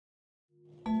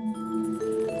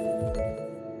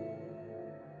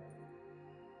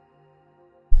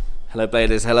Hello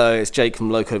Bladers, hello, it's Jake from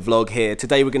Loco Vlog here.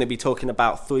 Today we're going to be talking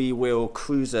about three-wheel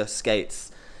cruiser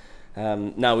skates.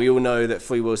 Now we all know that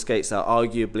three-wheel skates are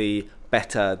arguably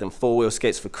better than four-wheel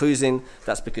skates for cruising.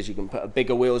 That's because you can put a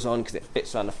bigger wheels on because it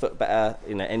fits around the foot better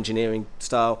in an engineering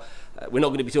style. We're not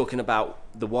going to be talking about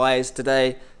the wires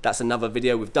today. That's another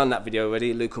video. We've done that video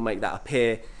already. Luke will make that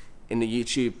appear in the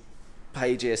YouTube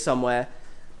page here somewhere.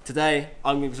 Today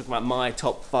I'm going to be talking about my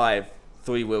top 5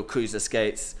 three-wheel cruiser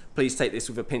skates. Please take this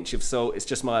with a pinch of salt. It's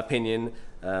just my opinion.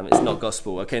 It's not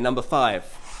gospel. Okay, number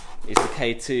 5 is the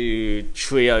K2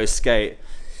 Trio skate.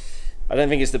 I don't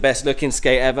think it's the best looking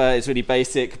skate ever. It's really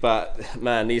basic, but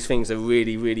man, these things are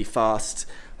really, really fast.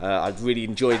 I've really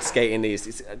enjoyed skating these.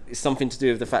 It's something to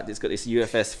do with the fact that it's got this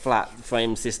UFS flat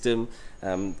frame system.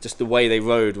 Just the way they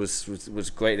rode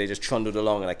was great. They just trundled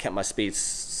along, and I kept my speed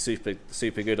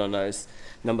super good on those.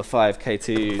 Number 5,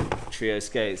 K2 Trio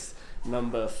skates.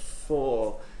 Number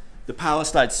 4, the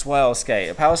Powerslide swell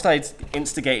skate. Powerslide's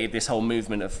instigated this whole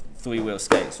movement of three-wheel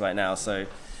skates right now, so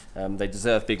they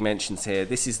deserve big mentions here.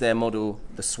 This is their model,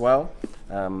 the swell.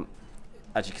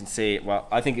 As you can see, well,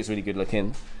 I think it's really good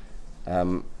looking.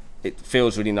 It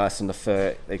feels really nice on the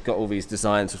foot. They've got all these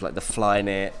designs with like the fly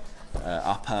knit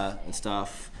upper and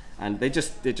stuff, and they're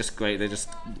just great. They're just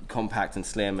compact and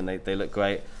slim, and they look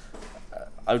great.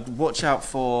 I'd watch out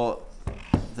for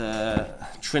the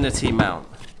Trinity mount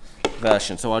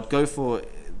version, so I'd go for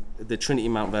the Trinity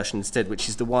mount version instead, which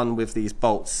is the one with these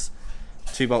bolts,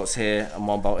 2 bolts here and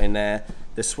 1 bolt in there.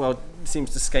 The swell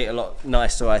seems to skate a lot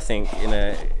nicer, I think,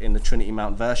 in the Trinity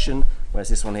mount version, whereas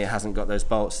this one here hasn't got those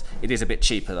bolts. It is a bit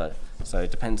cheaper though, so it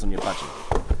depends on your budget.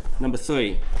 Number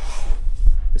 3,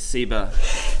 the Seba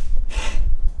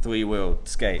three-wheel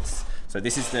skates. So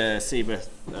this is the Seba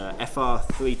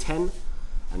FR310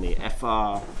 and the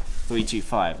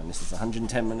FR325, and this is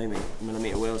 110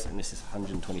 millimeter wheels, and this is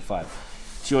 125.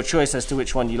 It's your choice as to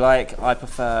which one you like. I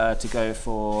prefer to go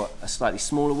for a slightly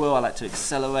smaller wheel. I like to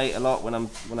accelerate a lot when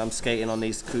I'm skating on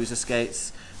these cruiser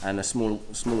skates, and a smaller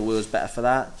wheel is better for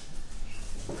that.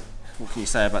 What can you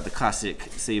say about the classic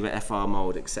Seba FR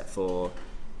mold, except for,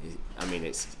 I mean,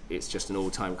 it's just an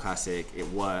all-time classic. It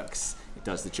works, it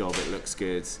does the job, it looks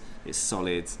good, it's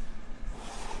solid.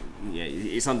 Yeah,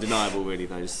 it's undeniable really,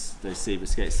 those Seba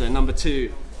skates. So number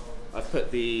 2, I've put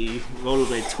the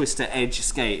Rollerblade Twister Edge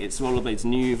skate. It's Rollerblade's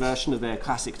new version of their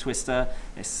classic Twister.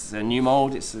 It's a new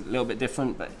mold, it's a little bit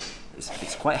different, but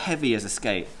it's quite heavy as a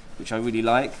skate, which I really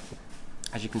like.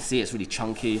 As you can see, it's really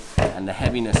chunky, and the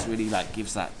heaviness really like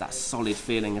gives that solid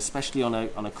feeling, especially on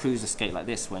a cruiser skate like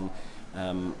this, when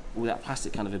all that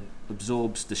plastic kind of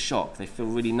absorbs the shock. They feel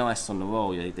really nice on the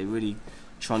roll. They really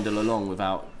trundle along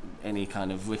without any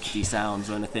kind of rickety sounds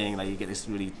or anything. Like, you get this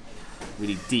really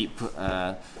deep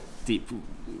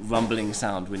rumbling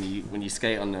sound when you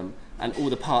skate on them. And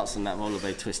all the parts on that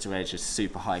Rollerblade Twister Edge are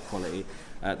super high quality.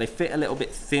 They fit a little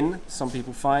bit thin, some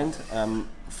people find.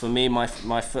 For me, my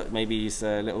foot maybe is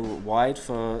a little wide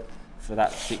for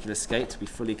that particular skate to be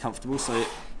fully comfortable. So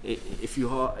if you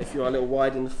are a little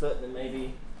wide in the foot, then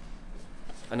maybe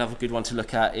another good one to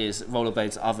look at is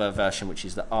Rollerblade's other version, which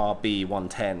is the RB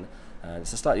 110.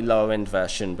 It's a slightly lower end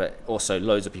version, but also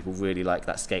loads of people really like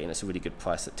that skate, and it's a really good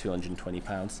price at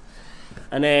 £220.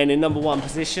 And then in number 1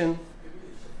 position,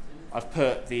 I've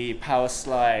put the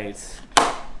Powerslide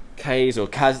Kaze, or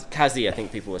Kaze, I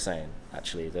think people were saying,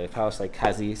 actually, the Powerslide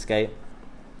Kaze skate.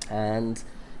 And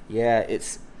yeah,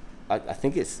 I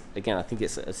think it's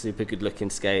a super good looking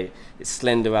skate. It's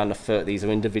slender around the foot. These are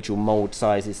individual mold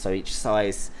sizes, so each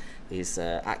size is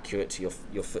accurate to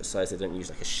your foot size. They don't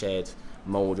use like a shared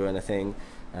mold or anything,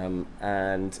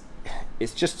 and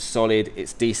it's just solid.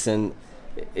 It's decent.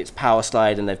 It's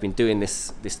Powerslide, and they've been doing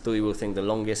this three-wheel thing the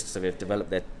longest, so they've developed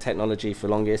their technology for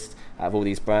longest out of all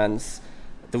these brands.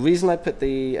 The reason I put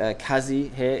the Kaze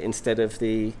here instead of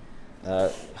the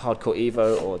Hardcore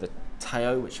Evo or the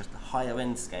Teo, which are the higher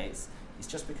end skates, is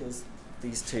just because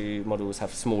these 2 models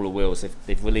have smaller wheels.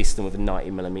 They've released them with a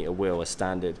 90mm wheel as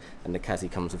standard, and the Kaze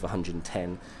comes with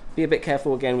 110. Be a bit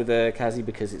careful again with the Kaze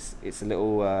because it's a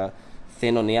little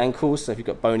thin on the ankles, so if you've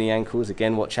got bony ankles,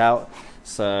 again, watch out.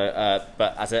 So,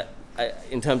 but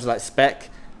in terms of like spec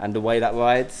and the way that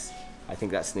rides, I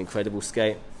think that's an incredible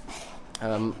skate.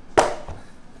 I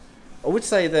would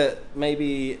say that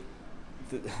maybe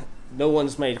no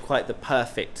one's made quite the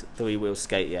perfect three-wheel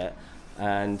skate yet,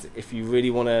 and if you really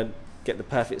want to get the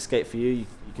perfect skate for you, you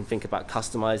can think about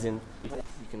customizing.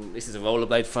 This is a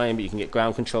rollerblade frame, but you can get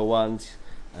ground control ones.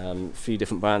 A few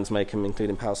different brands make them,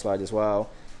 including Powerslide as well,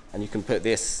 and you can put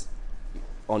this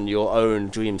on your own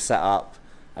dream setup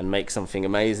and make something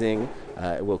amazing.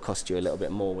 It will cost you a little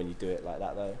bit more when you do it like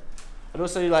that though. I'd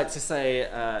also like to say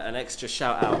an extra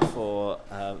shout out for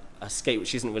a skate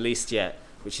which isn't released yet,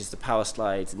 which is the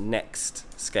Powerslide Next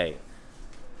skate.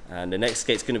 And the next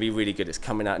skate's going to be really good. It's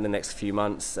coming out in the next few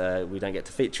months. We don't get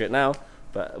to feature it now,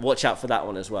 but watch out for that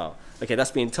one as well. Okay,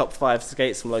 that's been top 5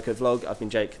 skates from Loco Vlog. I've been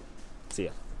Jake. See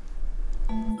ya.